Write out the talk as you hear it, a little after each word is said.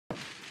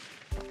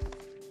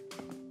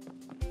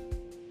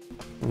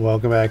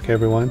Welcome back,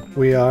 everyone.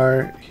 We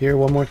are here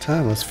one more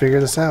time. Let's figure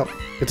this out.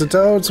 It's a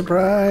toad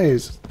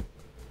surprise!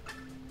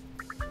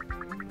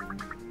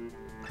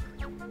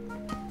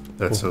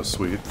 That's so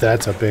sweet.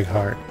 That's a big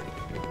heart.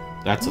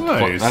 That's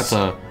Nice.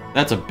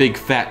 that's a big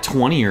fat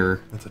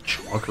 20-er. That's a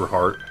chunker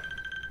heart.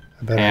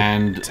 I bet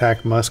And-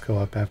 attack must go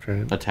up after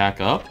it. Attack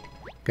up.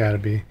 Gotta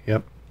be.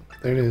 Yep.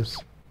 There it is.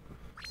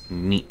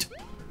 Neat.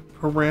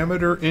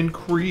 Parameter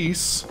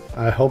increase.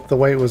 I hope the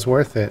wait was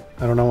worth it.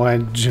 I don't know why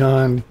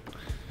John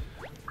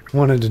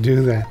wanted to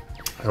do that.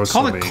 That was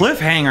Call so it mean.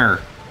 cliffhanger.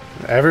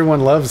 Everyone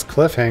loves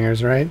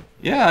cliffhangers, right?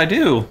 Yeah, I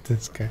do.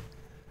 This guy.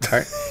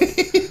 Alright.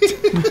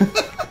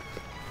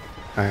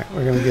 Alright,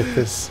 we're gonna get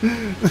this.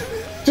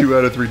 2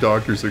 out of 3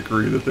 doctors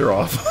agree that they're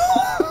off.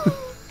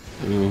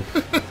 Ooh.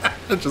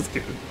 Just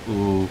kidding.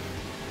 Ooh.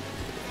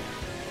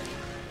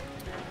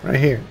 Right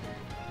here.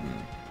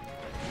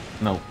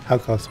 No. How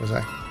close was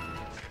I?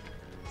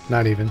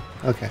 Not even.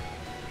 Okay.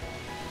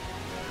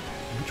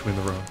 Between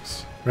the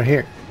rocks. Right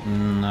here.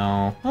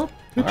 No. Oh,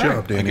 Good all job,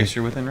 right. Danny. I guess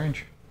you're within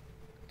range.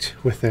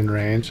 Within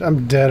range.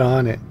 I'm dead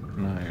on it.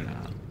 No, you're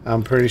not.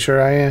 I'm pretty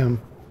sure I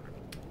am.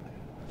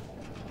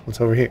 What's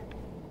over here?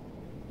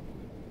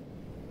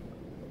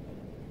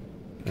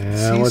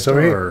 And what's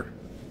over here?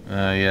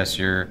 Yes,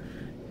 your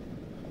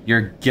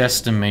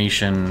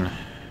guesstimation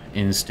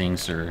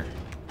instincts are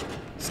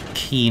as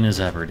keen as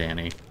ever,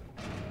 Danny.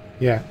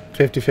 Yeah,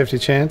 50-50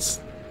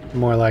 chance.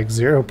 More like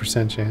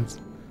 0% chance.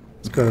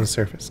 Let's go to the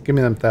surface. Give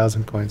me them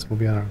 1,000 coins. We'll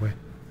be on our way.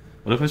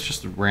 What if it's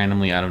just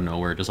randomly out of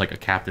nowhere, just like a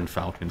Captain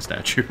Falcon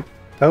statue?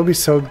 That would be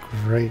so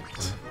great.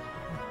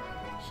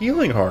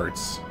 Healing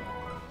hearts.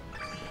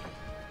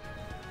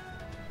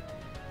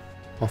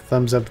 I'll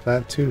thumbs up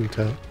that too,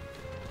 Toad.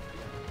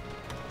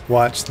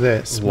 Watch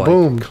this. Like,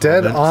 Boom,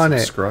 dead comment, on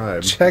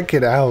subscribe. it. Check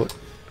it out.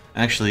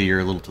 Actually, you're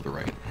a little to the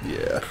right.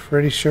 Yeah.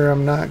 Pretty sure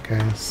I'm not,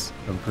 guys.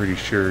 I'm pretty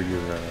sure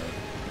you're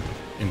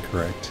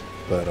incorrect,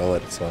 but I'll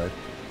let it slide.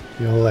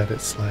 You'll let it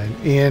slide.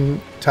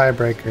 Ian,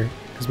 tiebreaker,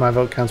 because my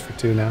vote counts for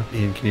 2 now.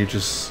 Ian, can you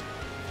just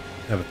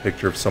have a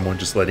picture of someone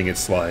just letting it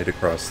slide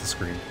across the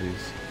screen,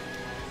 please?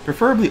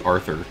 Preferably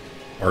Arthur.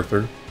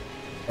 Arthur?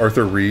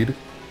 Arthur Reed?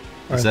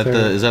 Is that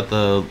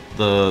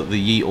the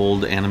ye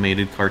old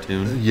animated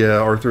cartoon? Yeah,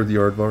 Arthur the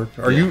Aardvark.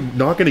 Are you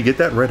not going to get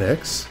that red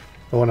X?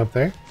 The one up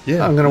there?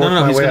 Yeah. I'm going to work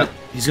my way up.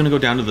 He's gonna go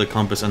down to the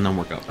compass and then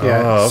work up.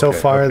 Yeah, Oh, so okay,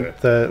 far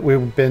okay.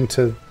 we've been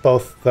to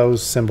both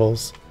those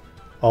symbols.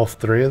 All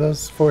 3 of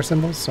those 4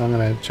 symbols, so I'm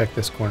going to check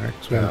this corner.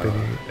 Because we haven't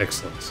been here.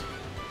 Excellent.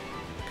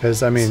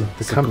 Because, I mean,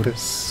 It's the a good-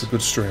 compass... It's a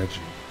good strategy.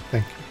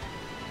 Thank you.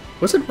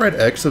 Wasn't Red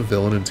X a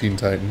villain in Teen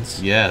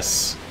Titans?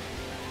 Yes.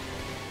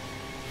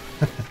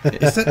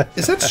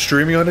 Is that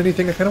streaming on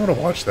anything? I kind of want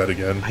to watch that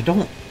again. I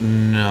don't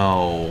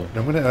know.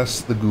 I'm going to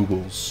ask the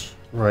Googles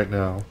right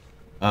now.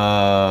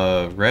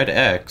 Red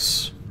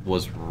X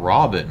was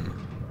Robin.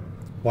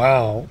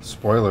 Wow.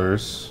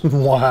 Spoilers.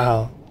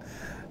 Wow.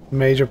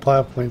 Major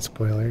plot point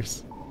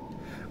spoilers.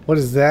 What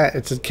is that?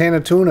 It's a can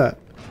of tuna.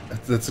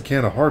 That's a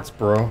can of hearts,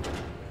 bro.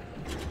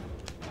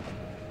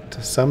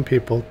 To some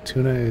people,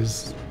 tuna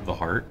is The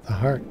heart. the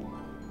heart.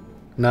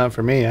 Not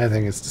for me. I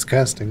think it's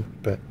disgusting,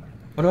 but...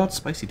 What about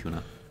spicy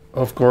tuna?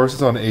 Of course,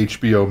 it's on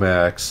HBO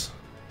Max.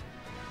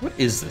 What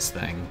is this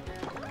thing?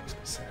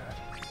 Sad.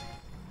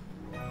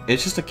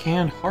 It's just a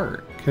canned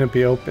heart. Can it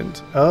be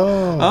opened?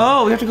 Oh.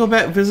 Oh, we have to go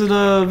back visit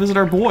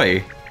our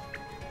boy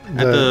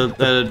at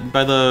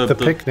the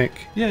picnic.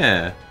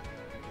 Yeah,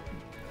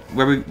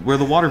 where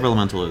the water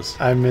elemental is.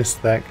 I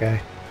missed that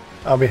guy.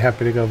 I'll be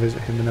happy to go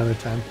visit him another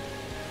time.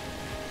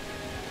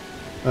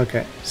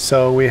 Okay,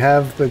 so we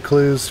have the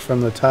clues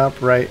from the top,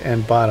 right,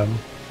 and bottom.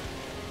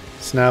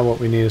 So now what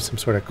we need is some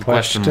sort of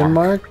question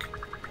mark.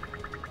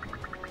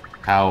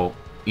 How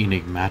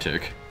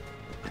enigmatic.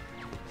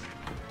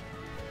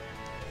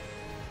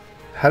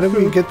 How did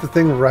we get the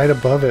thing right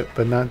above it,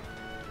 but not...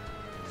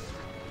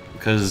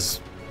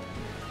 Because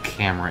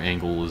camera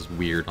angle is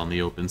weird on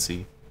the open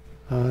sea.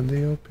 On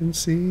the open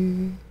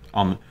sea?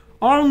 On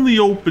the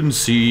open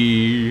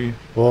sea.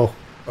 Whoa.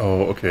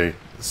 Oh, okay.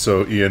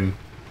 So, Ian,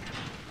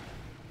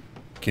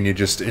 can you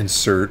just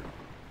insert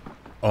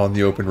on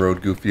the open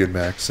road Goofy and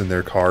Max in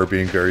their car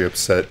being very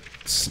upset?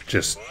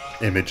 Just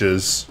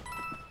images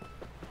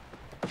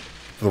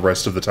for the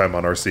rest of the time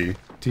on RC.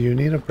 Do you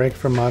need a break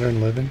from modern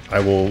living? I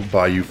will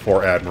buy you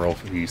 4 Admiral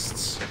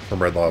feasts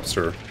from Red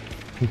Lobster.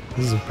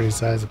 This is a pretty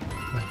sizable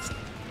list.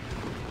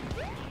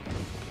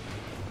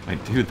 My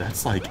dude,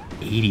 that's like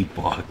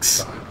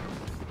 $80.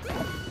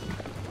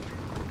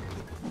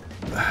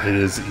 It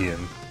is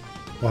Ian.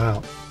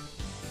 Wow.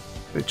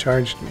 They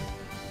charged me.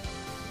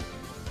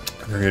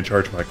 And they're going to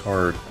charge my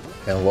card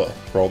hella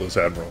for all those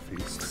Admiral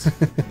feasts.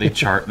 They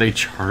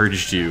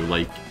charged you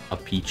like a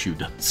Pichu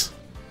does.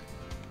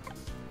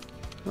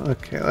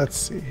 Okay, let's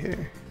see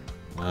here.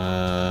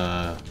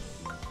 Yeah.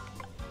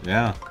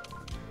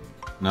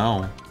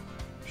 No.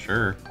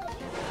 Sure.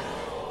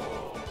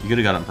 You could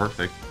have got it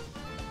perfect.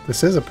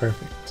 This is a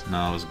perfect.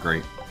 No, it was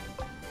great.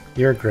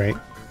 You're great.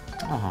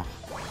 Oh,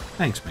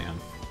 thanks, man.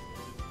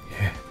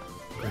 Yeah.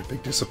 Very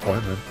big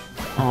disappointment.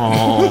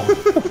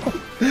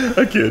 Oh.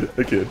 I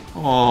kid.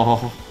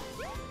 Oh.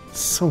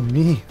 So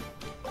mean.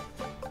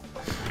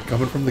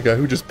 Coming from the guy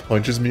who just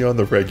punches me on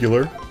the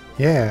regular.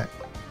 Yeah.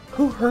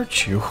 Who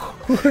hurt you?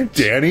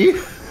 Danny?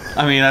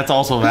 I mean, that's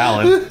also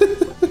valid.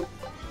 You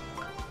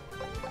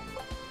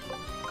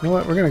know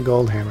what? We're gonna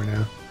gold hammer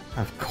now.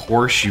 Of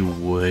course you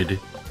would.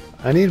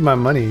 I need my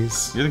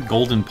monies. You're the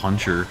golden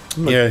puncher.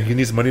 Yeah, he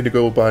needs money to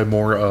go buy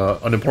more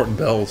unimportant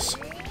bells.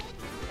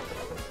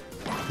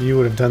 You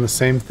would have done the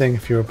same thing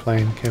if you were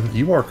playing, Kevin.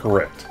 You are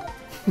correct.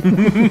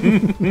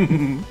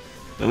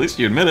 At least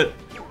you admit it.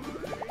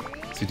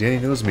 See, Danny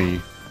knows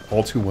me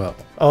all too well.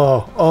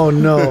 Oh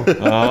no.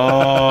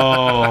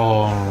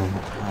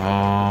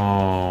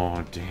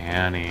 Oh,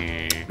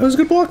 Danny. That was a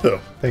good block, though.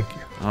 Thank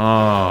you.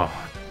 Oh,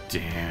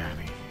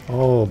 Danny.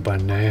 Oh,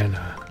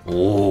 banana.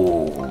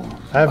 Oh.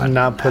 I have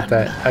not put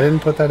that. I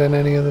didn't put that in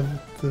any of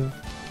the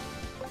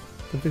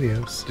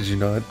videos. Did you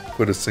not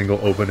put a single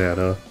O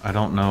banana? I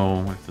don't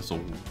know if this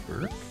will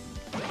work.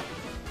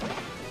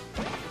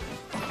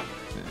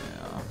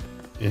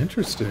 Yeah.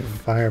 Interesting.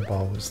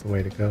 Fireball was the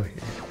way to go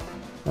here.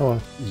 Oh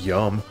well.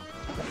 Yum.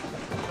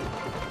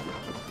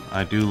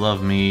 I do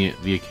love me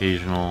the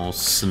occasional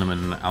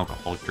cinnamon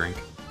alcoholic drink.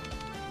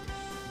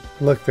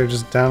 Look, they're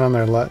just down on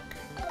their luck.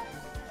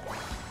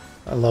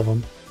 I love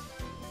them.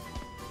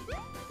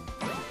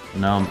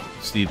 No,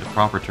 see, the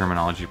proper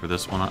terminology for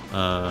this one,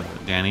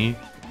 Danny,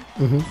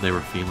 they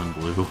were feeling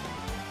blue.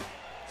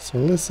 So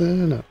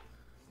listen up.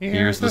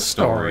 Here's the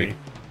story.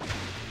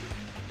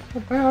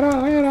 About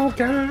a little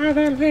guy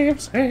that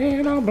lives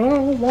in a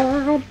blue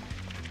world.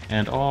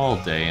 And all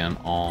day and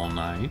all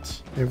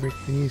night,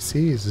 Everything he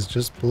sees is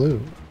just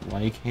blue,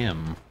 like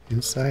him.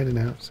 inside and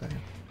outside.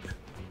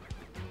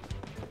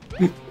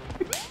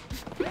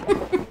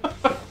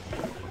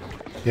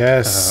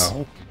 Yes.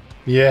 Ow.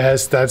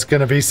 Yes, that's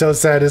gonna be so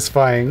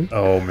satisfying.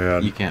 Oh,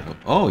 man. You can't.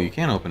 Oh, you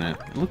can't open it.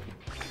 Look,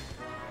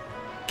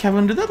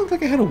 Kevin, did that look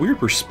like I had a weird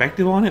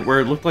perspective on it, where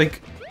it looked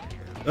like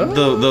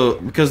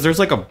because there's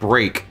like a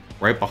break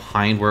right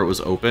behind where it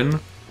was open,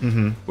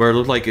 where it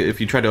looked like if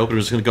you tried to open it,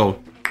 it was gonna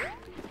go,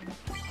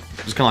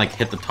 just kind of like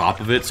hit the top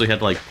of it, so you had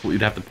to like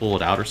you'd have to pull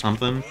it out or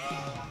something.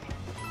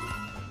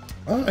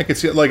 Oh, I could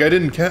see it. Like, I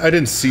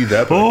didn't see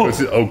that, but I could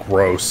see, oh,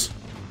 gross.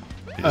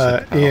 You just hit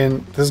the top.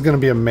 Ian, this is gonna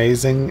be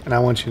amazing, and I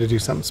want you to do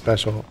something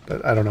special,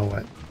 but I don't know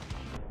what.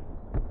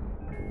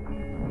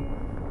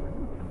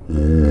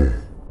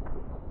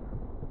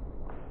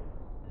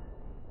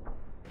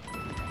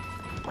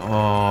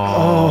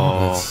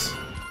 Oh,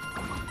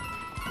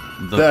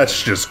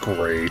 That's just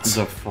great.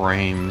 the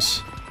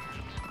frames.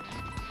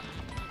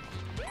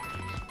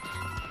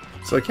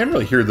 So I can't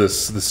really hear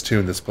this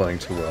tune that's playing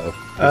too well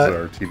because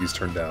our TV's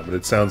turned down, but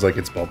it sounds like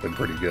it's bumping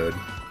pretty good.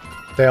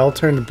 They all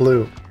turned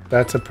blue.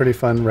 That's a pretty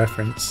fun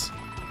reference.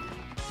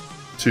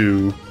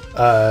 To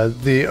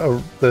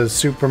The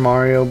Super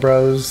Mario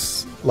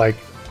Bros. Like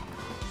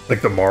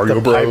the Mario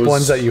the Bros. pipe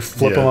ones that you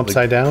flip them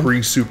upside down?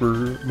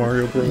 Pre-Super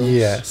Mario Bros.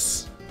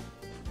 Yes.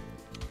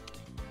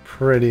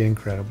 Pretty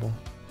incredible.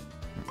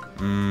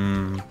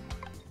 Mm.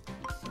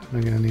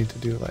 I'm gonna need to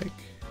do like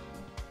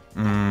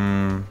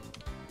Mm.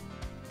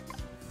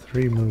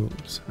 3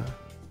 moves, huh?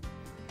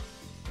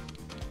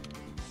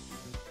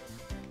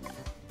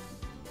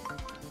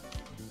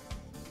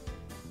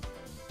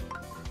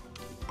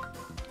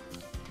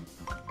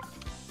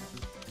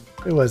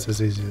 It was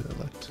as easy as it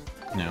looked.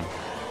 No.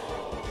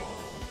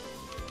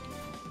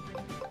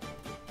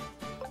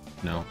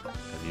 No.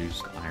 I've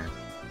used iron.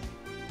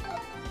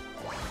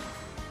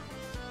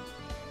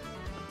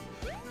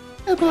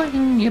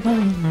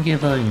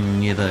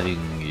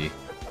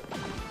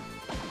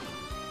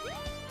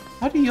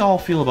 How do y'all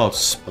feel about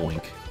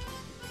Spoink?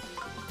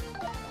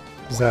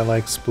 Is that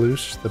like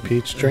Sploosh, the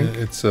peach drink?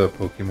 It's a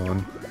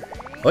Pokemon.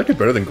 I like it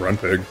better than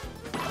Grunpig.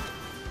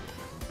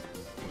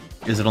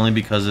 Is it only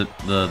because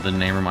the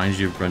name reminds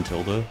you of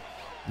Gruntilda?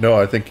 No,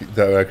 I think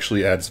that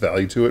actually adds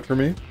value to it for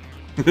me.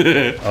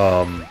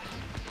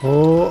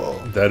 Oh,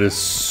 That is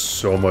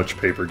so much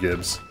paper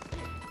Gibbs.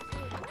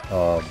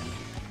 I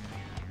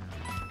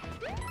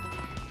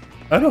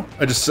don't know.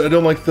 I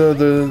don't like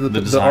the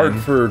design. art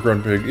for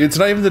Grunpig. It's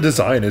not even the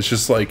design. It's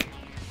just like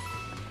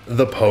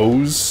the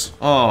pose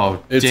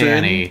Oh, It's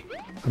Danny.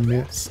 I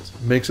missed.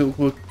 makes it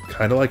look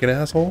kind of like an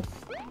asshole.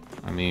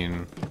 I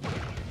mean...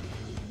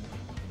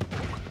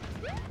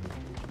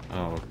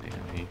 Oh,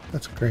 Danny.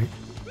 That's great.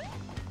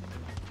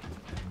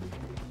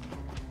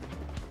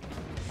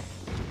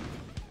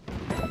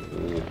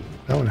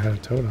 That one had a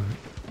toad on it.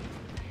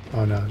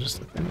 Oh no, just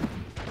the thing.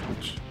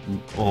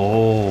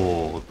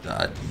 Oh,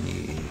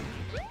 Danny.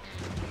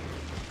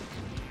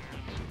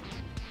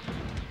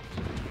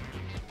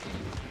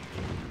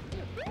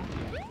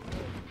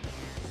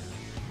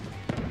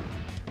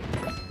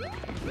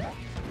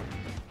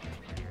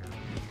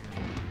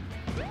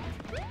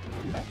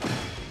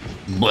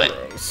 But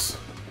Gross.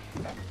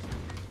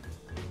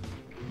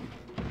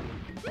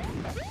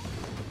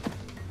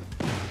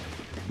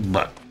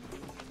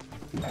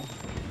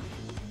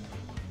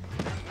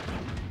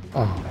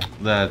 Oh,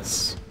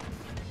 that's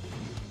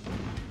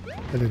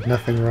I did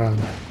nothing wrong.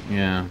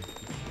 Yeah.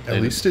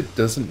 At least it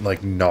doesn't,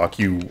 like, knock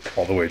you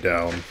all the way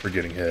down for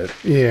getting hit.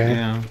 Yeah.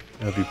 Yeah.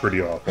 That'd be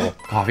pretty awful.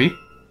 Coffee?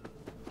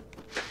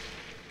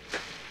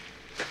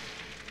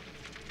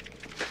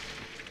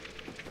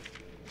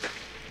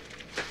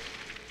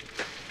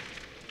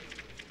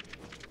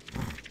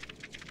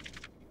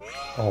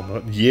 Oh,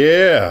 no.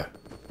 Yeah!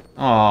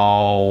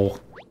 Oh.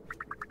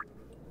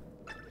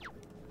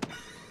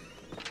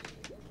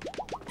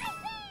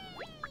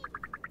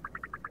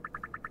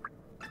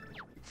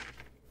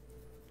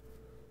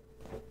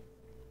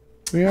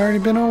 We already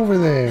been over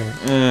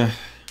there.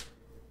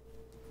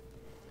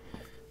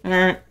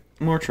 Alright,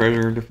 more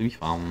treasure to be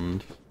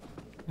found.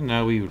 And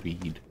now we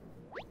read.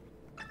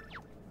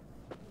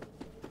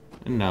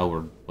 And now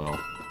we're, well,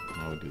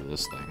 now we do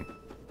this thing.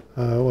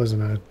 It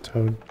wasn't a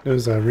toad. It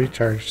was a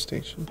recharge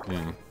station.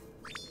 Yeah.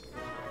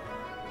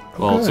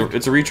 Oh, Well, good.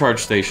 it's a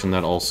recharge station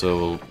that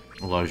also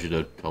allows you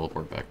to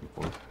teleport back and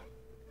forth.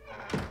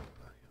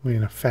 We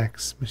in a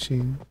fax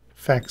machine.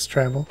 Fax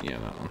travel. Yeah,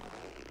 that one.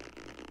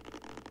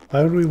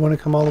 Why would we want to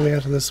come all the way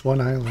out to this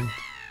one island?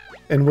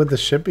 And would the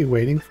ship be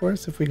waiting for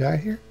us if we got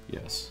here?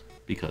 Yes,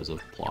 because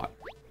of plot.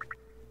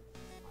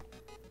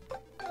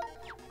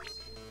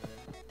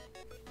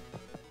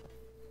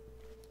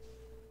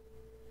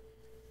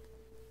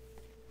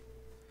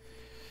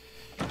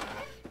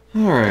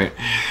 Alright.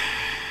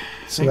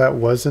 So that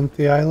wasn't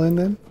the island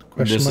then?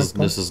 Question mark.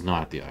 This is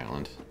not the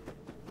island.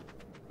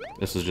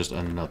 This is just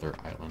another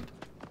island.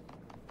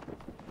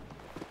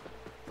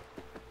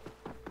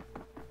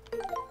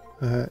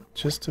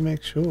 Just to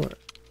make sure.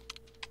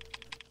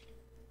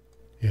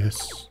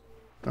 Yes.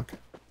 Okay.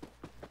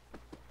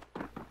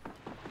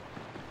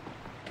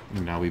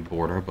 And now we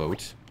board our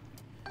boat.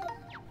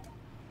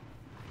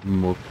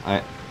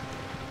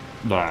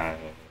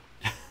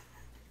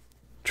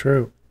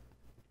 True.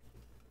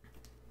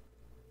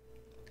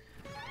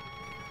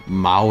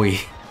 Maui,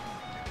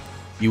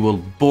 you will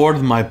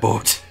board my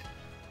boat.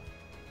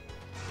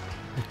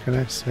 What can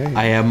I say?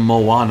 I am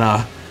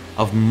Moana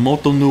of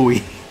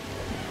Motunui,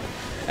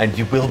 and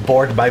you will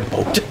board my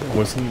boat.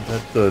 Wasn't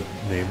that the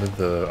name of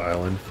the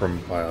island from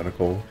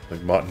Bionicle?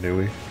 Like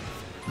Motunui?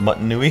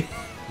 Muttonui?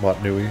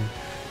 Motunui?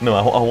 No,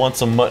 I want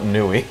some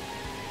muttonui.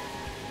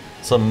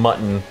 Some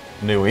mutton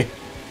nui.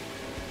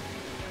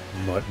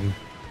 Mutton.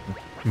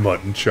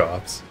 Mutton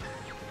chops.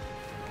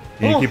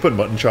 You can put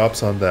mutton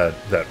chops on that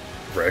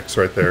Rex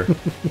right there.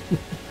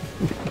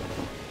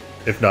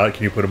 If not,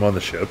 can you put them on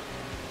the ship?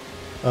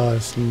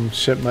 Some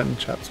ship mutton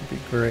chops would be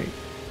great.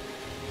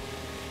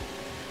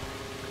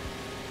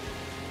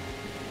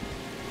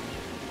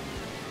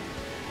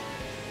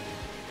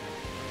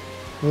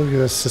 Look at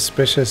this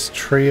suspicious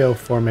trio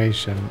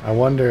formation. I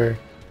wonder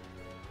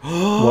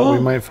what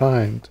we might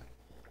find.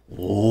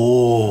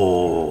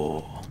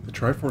 Oh. The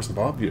Triforce of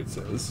Obvi, it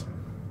says.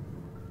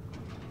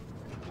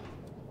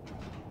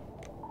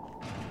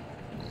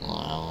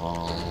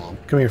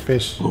 Come here,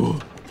 fish. You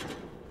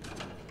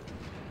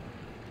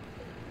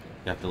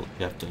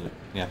have to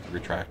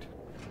retract.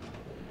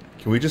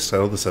 Can we just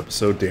settle this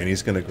episode?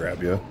 Danny's gonna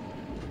grab you.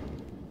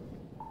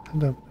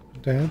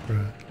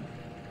 Debra.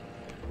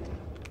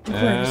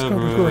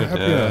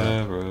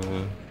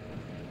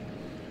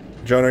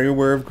 John, are you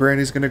aware of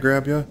Granny's gonna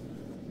grab you?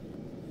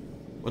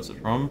 What's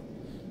it from?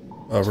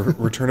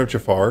 Return of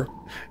Jafar.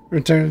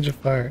 Return of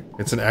Jafar.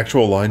 It's an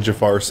actual line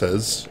Jafar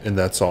says in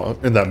that song,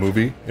 in that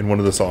movie, in one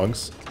of the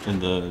songs. In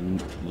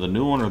the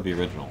new one or the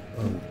original?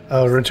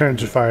 Oh, Return of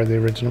Jafar, the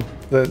original.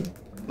 The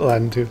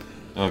Aladdin 2.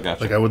 Oh,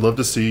 gotcha. Like, I would love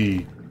to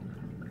see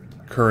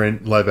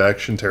current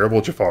live-action terrible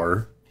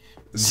Jafar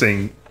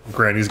sing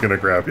Granny's Gonna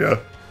Grab Ya,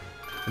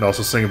 and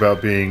also sing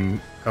about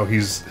being how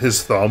his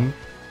thumb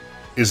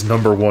is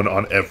 #1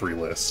 on every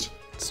list.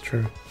 It's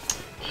true.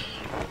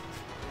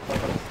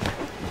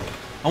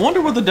 I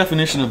wonder what the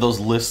definition of those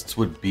lists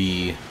would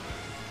be.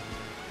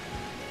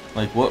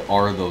 Like, what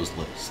are those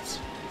lists?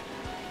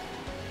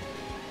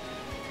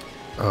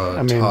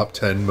 I mean- Top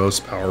 10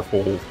 most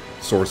powerful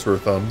sorcerer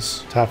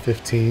thumbs. Top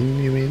 15,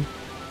 you mean?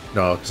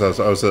 No, because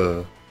I was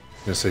gonna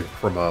say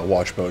from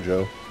Watch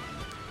Mojo,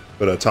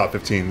 but top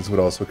 15s would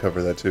also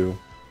cover that too.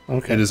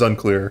 Okay. It is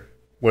unclear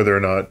whether or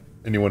not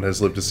anyone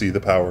has lived to see the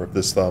power of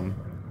this thumb.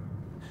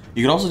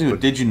 You could also do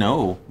Did you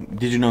know?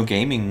 Did you know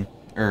gaming?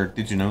 Or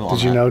did you know all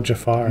Did you that? know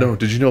Jafar? No,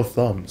 did you know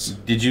thumbs?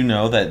 Did you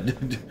know that...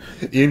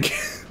 Ian,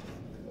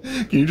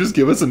 can you just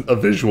give us a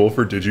visual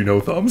for Did You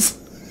Know Thumbs?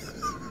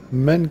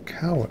 Men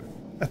cower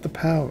at the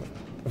power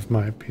of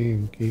my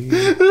pinky.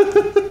 My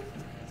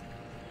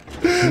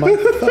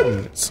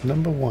thumb is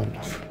 #1 on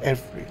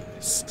every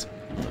list.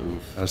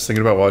 I was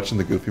thinking about watching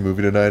the Goofy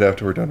movie tonight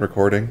after we're done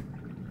recording,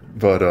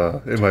 but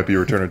it might be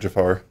Return of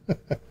Jafar.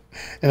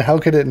 And how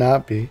could it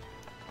not be?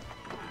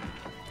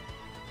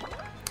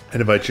 I'd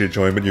invite you to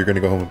join, but you're going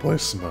to go home and play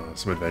some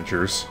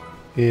adventures.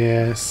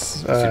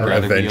 Yes.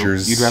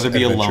 Avengers You'd rather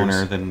be a Adventures.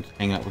 loner than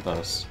hang out with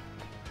us.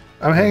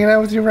 I'm hanging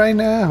out with you right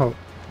now.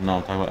 No,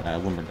 I'm talking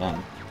about when we're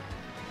done.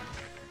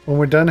 When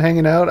we're done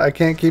hanging out, I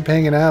can't keep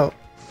hanging out.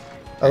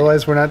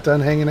 Otherwise, we're not done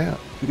hanging out.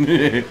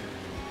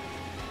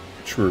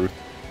 Truth.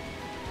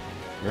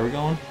 Where are we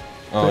going?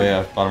 Oh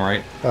yeah, bottom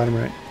right. Bottom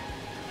right.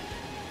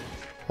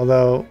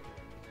 Although,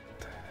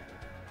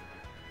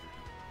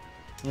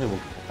 Yeah,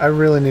 I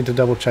really need to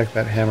double check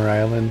that Hammer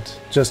Island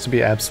just to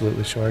be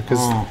absolutely sure, because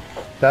Oh.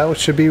 that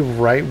should be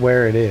right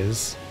where it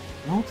is.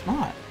 No, it's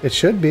not. It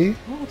should be.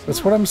 No, it's That's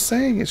not. what I'm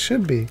saying. It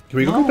should be. Can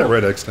we go No. get that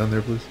red X down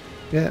there, please?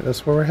 Yeah,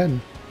 that's where we're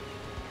heading.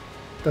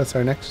 That's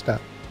our next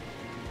stop.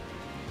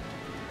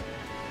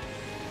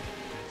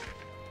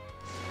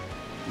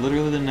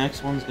 Literally, the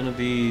next one's gonna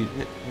be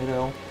hit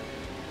L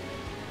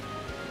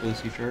for the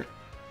C chart.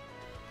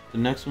 The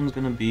next one's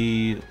gonna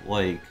be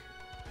like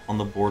on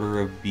the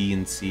border of B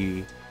and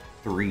C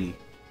 3.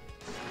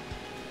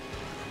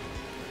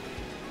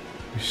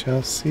 We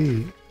shall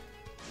see.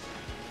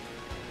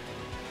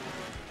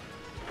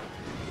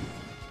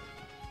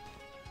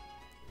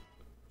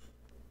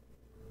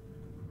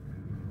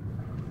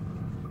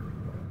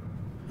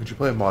 Would you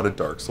play a modded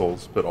Dark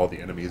Souls, but all the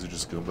enemies are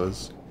just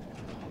Goombas?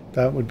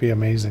 That would be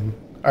amazing.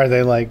 Are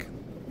they like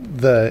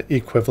the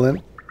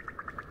equivalent?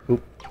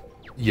 Oop,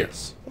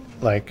 Yes.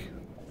 like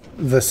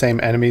the same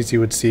enemies you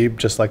would see,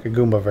 just like a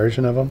Goomba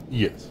version of them?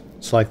 Yes.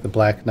 It's like the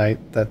Black Knight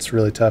that's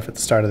really tough at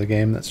the start of the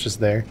game that's just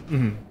there.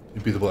 Mm-hmm.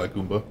 It'd be the Black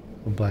Goomba.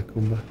 The Black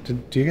Goomba.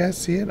 Do you guys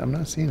see it? I'm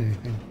not seeing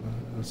anything.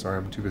 Sorry,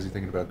 I'm too busy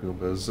thinking about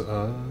Goombas.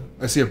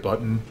 I see a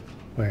button.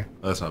 Where?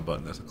 Oh, that's not a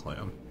button, that's a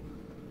clam.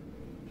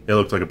 It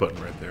looked like a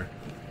button right there.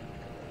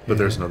 But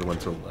there's another one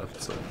to the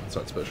left, so it's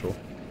not special.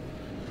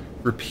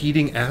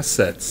 Repeating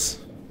assets.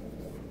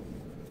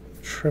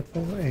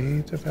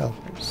 AAA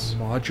developers.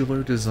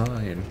 Modular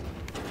design.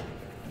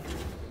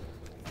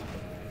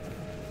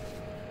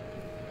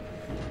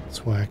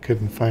 That's why I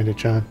couldn't find it,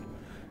 John.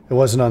 It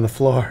wasn't on the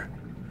floor.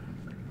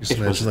 Just It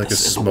was imagine like a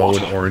this in the Smo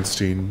and water.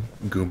 Ornstein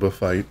Goomba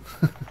fight.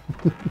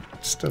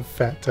 Just a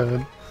fat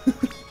toad.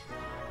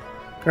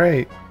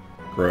 Great.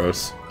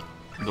 Gross.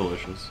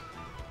 Delicious.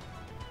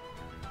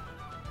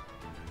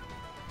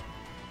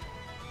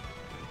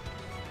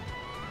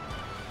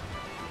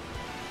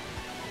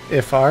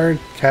 If our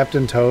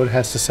Captain Toad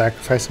has to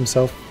sacrifice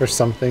himself for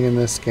something in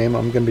this game,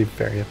 I'm going to be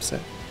very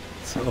upset.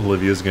 So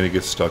Olivia's gonna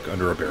get stuck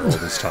under a barrel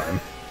this time.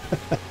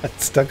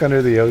 Stuck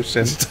under the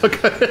ocean.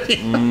 Stuck under the...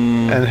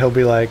 And he'll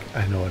be like,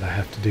 I know what I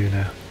have to do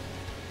now.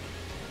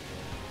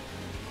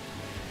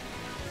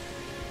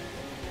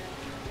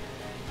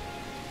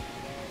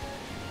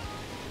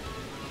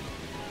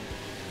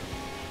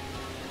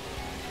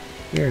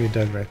 You already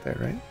dug right there,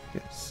 right?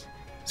 Yes.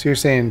 So you're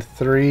saying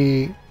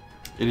 3...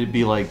 It'd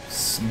be like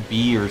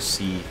B or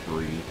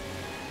C3.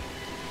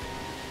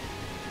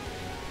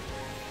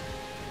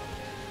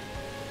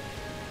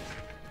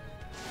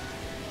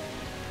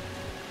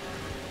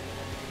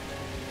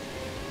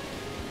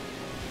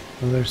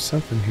 Well, there's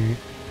something here.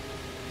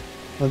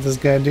 What does this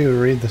guy do?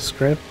 Read the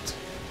script?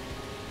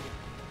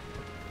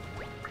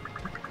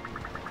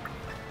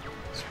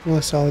 It's a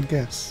really solid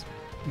guess.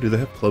 Do they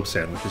have club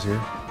sandwiches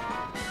here?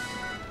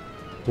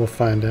 We'll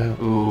find out.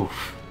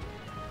 Oof.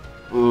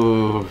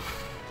 Oof.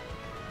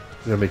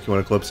 Did I make you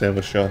want a club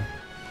sandwich, Sean?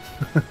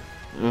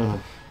 Ugh.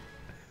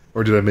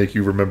 Or did I make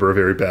you remember a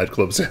very bad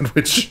club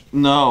sandwich?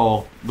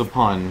 No, the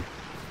pun.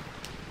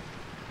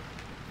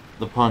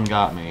 The pun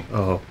got me.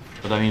 Oh.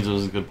 But that means it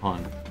was a good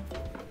pun.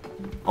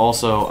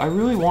 Also, I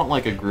really want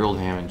like a grilled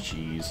ham and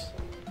cheese.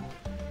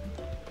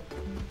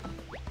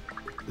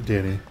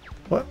 Danny,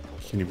 What?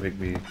 can you make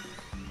me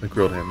a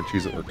grilled ham and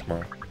cheese at work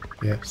tomorrow?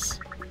 Yes.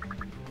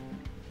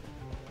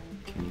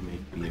 Can you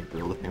make me a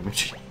grilled ham and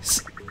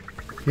cheese?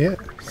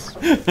 Yes.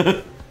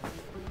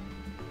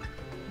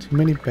 Too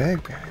many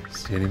bad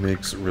guys. Danny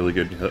makes really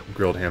good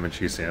grilled ham and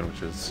cheese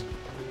sandwiches.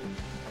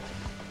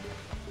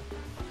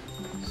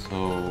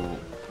 So,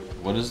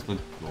 what is the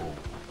goal?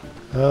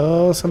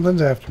 Oh,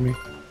 something's after me.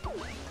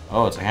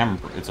 Oh, it's a hammer.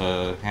 It's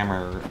a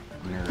hammer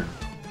nerd.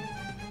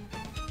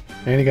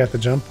 And he got the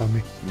jump on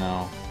me.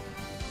 No,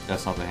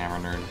 that's not the hammer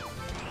nerd.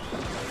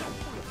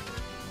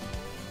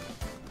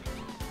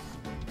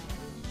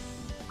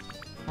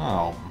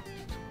 Oh,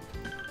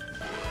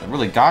 I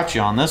really got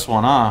you on this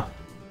one, huh?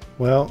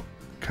 Well,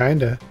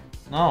 kinda.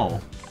 No,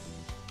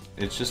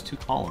 it's just 2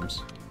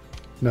 columns.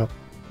 No.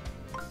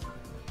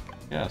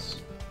 Yes.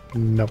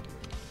 No.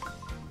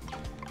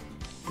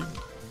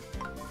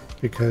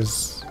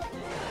 Because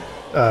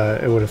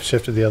it would have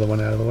shifted the other one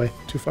out of the way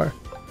too far.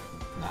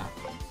 Nah.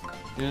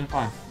 You did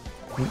fine.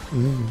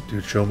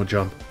 Dude, show him a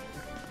jump.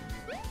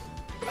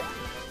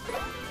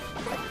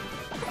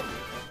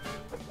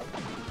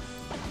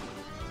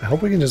 I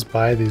hope we can just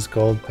buy these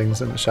gold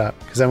things in the shop,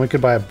 because then we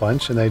could buy a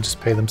bunch and they just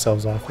pay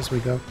themselves off as we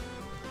go.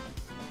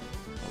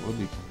 That would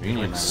be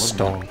convenient. Like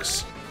wouldn't it?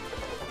 stonks.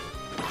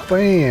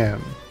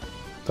 Bam!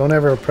 Don't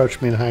ever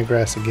approach me in high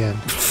grass again.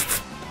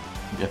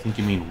 I think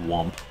you mean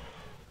wump.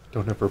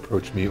 Don't ever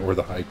approach me or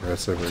the high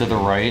grass ever. To the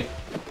again. right,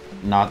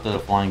 not the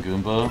flying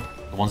Goomba,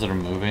 the ones that are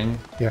moving,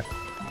 Yeah.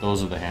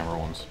 those are the hammer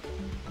ones.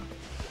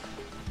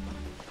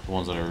 The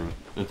ones that are,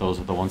 those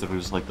are the ones that are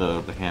just like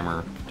the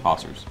hammer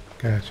tossers.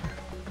 Gotcha.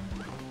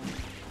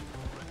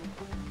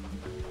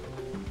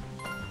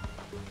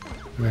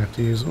 I'm gonna have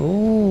to use...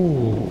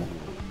 Ooh!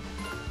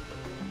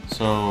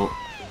 So,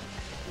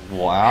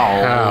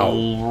 wow. How?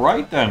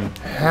 Right then.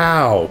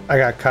 How? I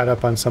got caught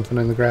up on something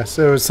in the grass.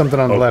 There was something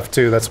on the left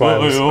too. That's why I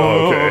was.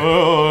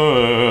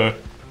 okay.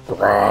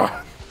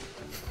 Grah.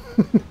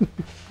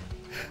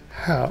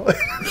 How?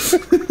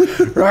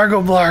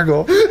 Rargle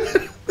blargle.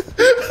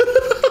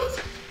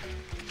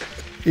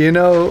 You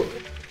know,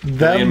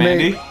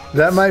 Mandy?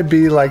 that might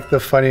be like the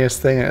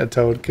funniest thing a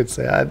toad could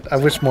say. I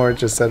wish more it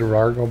just said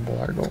rargle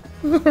blargle.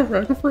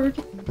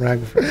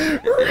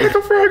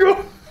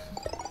 Raggle.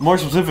 More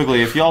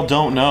specifically, if y'all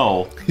don't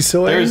know, He's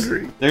so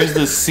angry. there's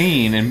this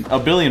scene in a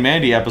Billy and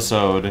Mandy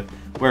episode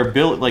where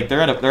Bill, like,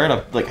 they're at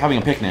a like having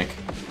a picnic,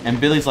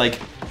 and Billy's like,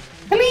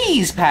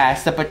 "Please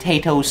pass the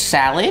potato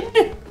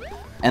salad."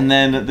 And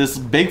then this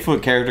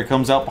Bigfoot character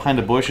comes out behind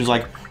a bush and is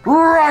like,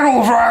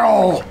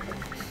 "Rattle.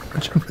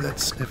 Watch out for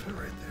that sniffer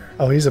right there.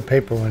 Oh, he's a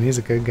paper one. He's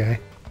a good guy.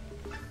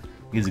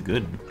 He's a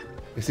good.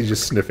 Is he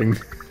just sniffing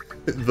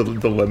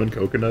the lemon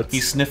coconuts?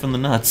 He's sniffing the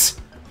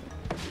nuts.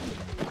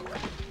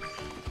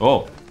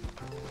 Oh.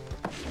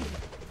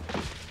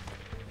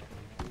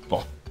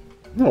 Oh.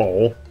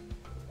 No.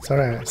 It's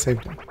alright, I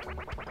saved him.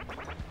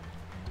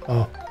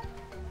 Oh.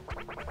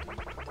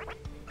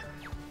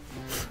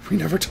 We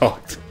never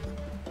talked.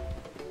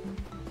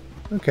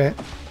 Okay.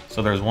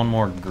 So there's one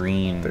more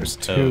green. There's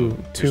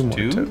toad. two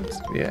There's more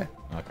toads. Yeah.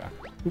 Okay.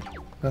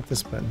 Not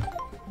this button.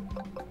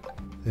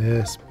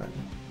 This button.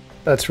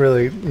 That's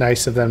really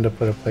nice of them to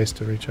put a place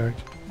to recharge.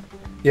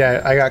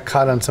 Yeah, I got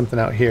caught on something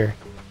out here.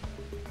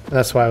 And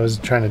that's why I was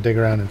trying to dig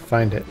around and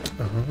find it.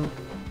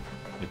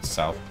 It's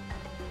south.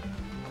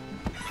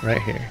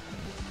 Right here.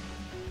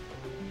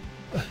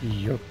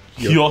 Yuck.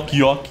 Yuck,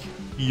 yuck,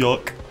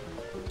 yuck.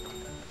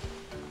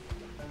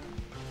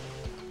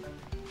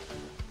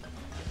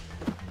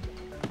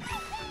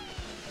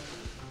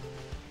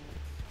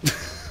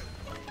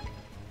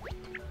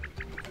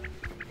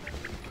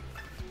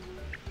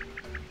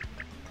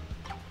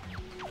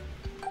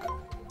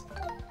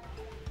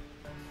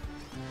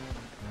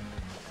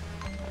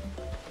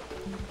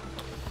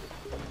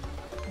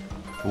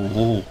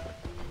 Ooh.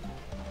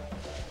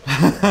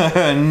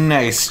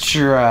 Nice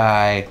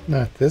try.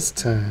 Not this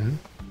time.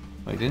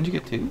 Wait, didn't you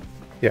get two?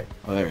 Yeah.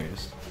 Oh, there he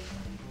is.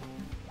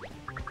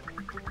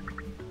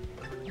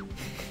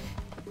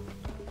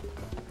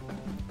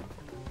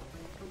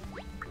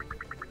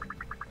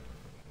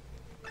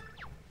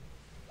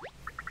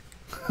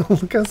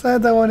 Look how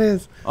sad that one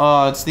is.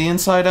 Oh, it's the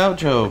inside out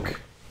joke.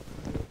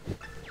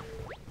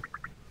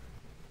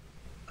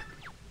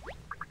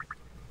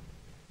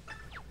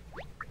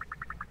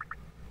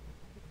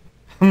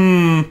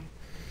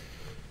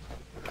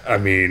 I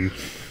mean,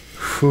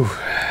 Whew.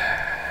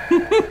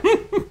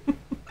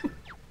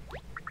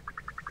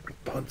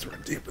 puns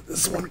run deep with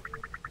this one.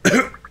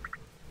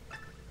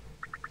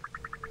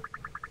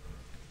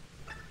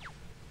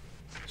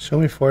 Show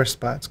me 4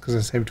 spots, because I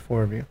saved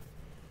 4 of you.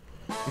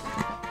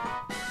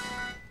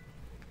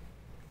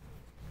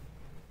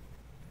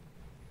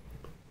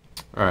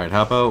 Alright,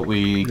 how about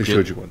we They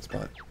showed you one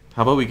spot.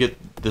 How about we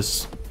get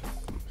this...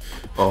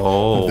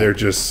 Oh. They're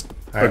just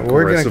Alright,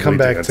 we're going to come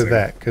back dancing. to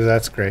that, because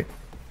that's great.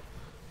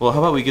 Well, how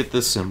about we get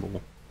this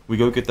symbol? We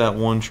go get that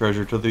one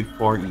treasure to the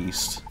far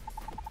east.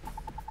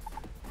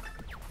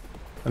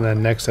 And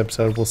then next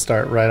episode, we'll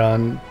start right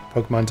on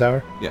Pokemon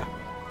Tower. Yeah.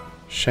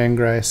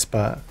 Shanghai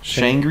Spa.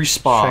 Shangri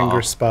Spa.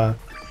 Shangri Spa.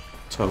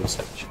 Total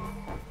Sage.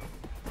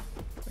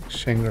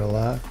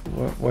 Shangri-La.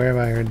 Where have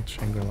I heard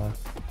Shangri-La?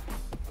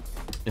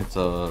 It's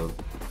a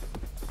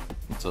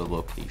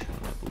location,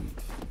 I believe.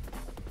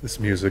 This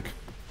music.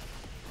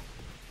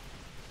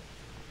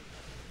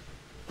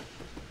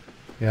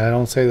 Yeah, I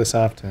don't say this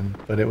often,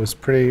 but it was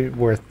pretty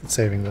worth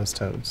saving those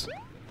toads.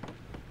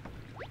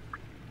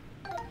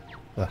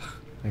 Ugh,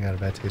 I got a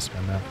bad taste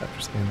in my mouth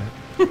after seeing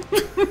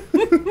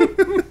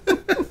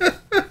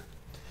that.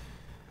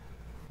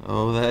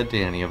 Oh, that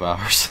Danny of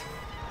ours.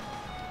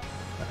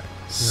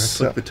 Acts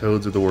So, like the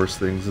toads are the worst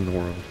things in the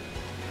world.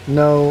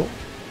 no,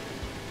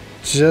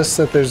 just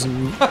that there's...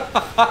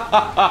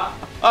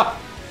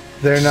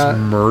 They're not...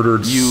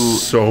 Murdered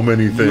so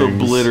many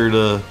things.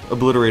 You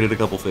obliterated a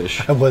couple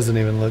fish. I wasn't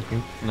even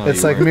looking. No, It's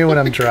you like weren't. me when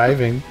I'm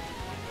driving.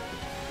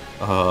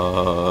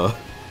 What?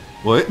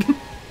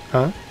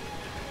 Huh?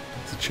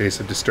 It's a chase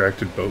of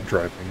distracted boat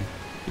driving.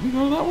 Did you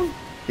know that one?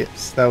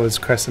 Yes, that was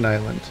Crescent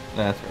Island,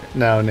 That's right.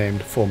 now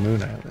named Full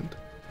Moon Island.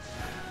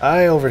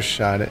 I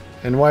overshot it,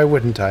 and why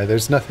wouldn't I?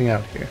 There's nothing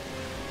out here.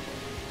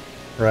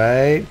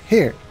 Right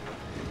here.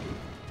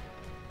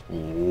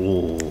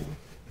 Ooh.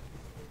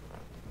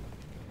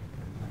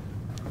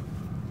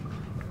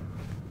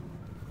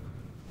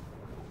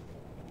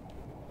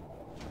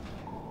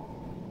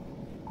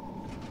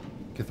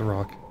 Get the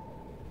rock.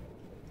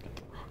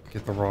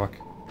 Get the rock.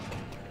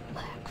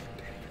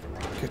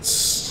 Get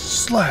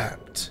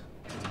slapped.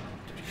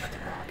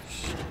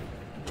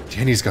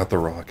 Danny's got the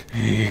rock.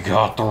 He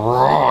got the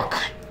rock.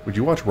 Would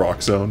you watch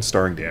Rock Zone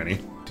starring Danny?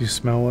 Do you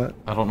smell what?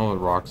 I don't know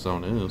what Rock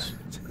Zone is.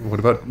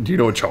 What about? Do you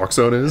know what Chalk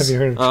Zone is? Have you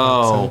heard of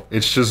Chalk Zone? Oh,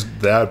 It's just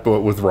that,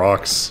 but with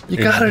rocks. You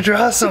gotta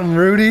draw some,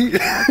 Rudy.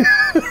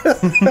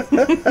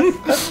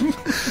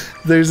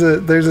 there's a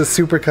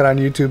supercut on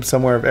YouTube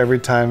somewhere of every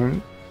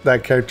time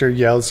that character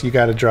yells, "You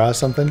gotta draw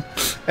something,"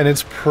 and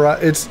it's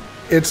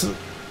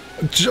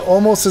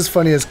almost as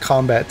funny as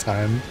Combat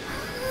Time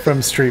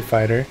from Street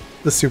Fighter.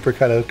 The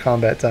supercut of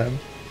Combat Time.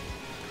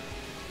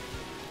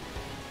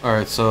 all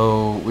right.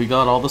 So we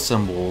got all the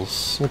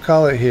symbols. We'll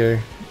call it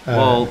here.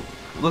 Well,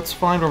 let's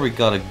find where we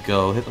gotta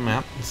go. Hit the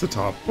map. It's the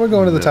top. We're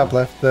going to the No. top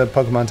left, the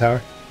Pokemon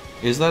Tower.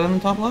 Is that in the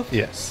top left?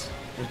 Yes.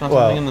 There's not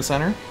Well- something in the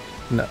center.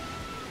 No.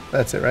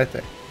 That's it right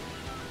there.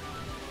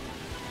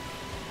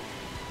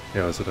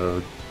 Yeah, is it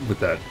with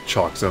that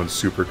Chalk Zone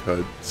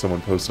supercut someone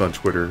posted on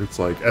Twitter? It's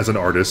like, as an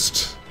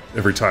artist,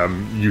 every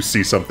time you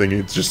see something,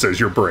 it just says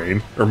your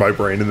brain or my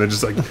brain, and then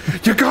just like,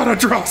 you gotta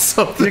draw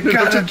something. You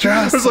gotta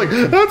draw It's like,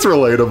 that's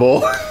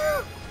relatable.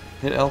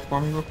 Hit L for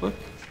me real quick.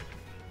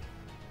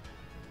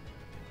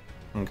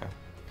 Okay.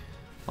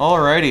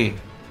 Alrighty.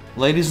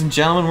 Ladies and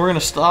gentlemen, we're gonna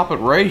stop it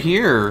right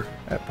here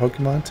At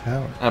Pokemon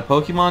Tower. at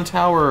Pokemon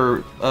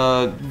Tower.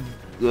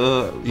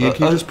 Can you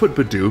just put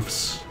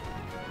Bidoofs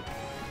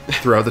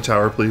throughout the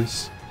tower,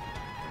 please?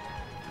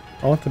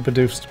 I want the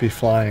Bidoofs to be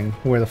flying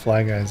where the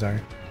Fly Guys are.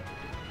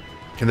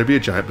 Can there be a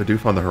giant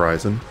Bidoof on the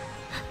horizon?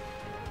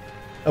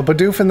 A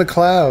Bidoof in the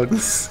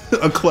clouds.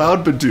 A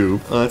cloud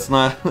Bidoof. That's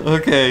not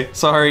okay.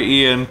 Sorry,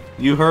 Ian.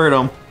 You heard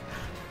him.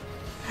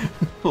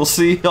 We'll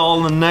see y'all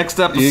in the next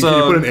episode. Ian, can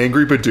you put an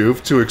angry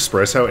Bidoof to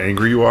express how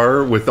angry you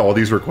are with all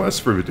these requests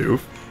for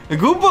Bidoof?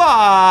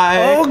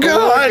 Goodbye. Oh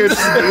god!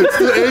 It's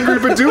the angry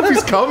Bidoof,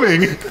 he's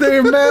coming!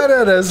 They're mad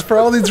at us for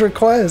all these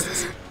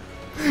requests.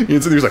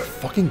 Ian's like,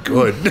 fucking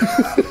good.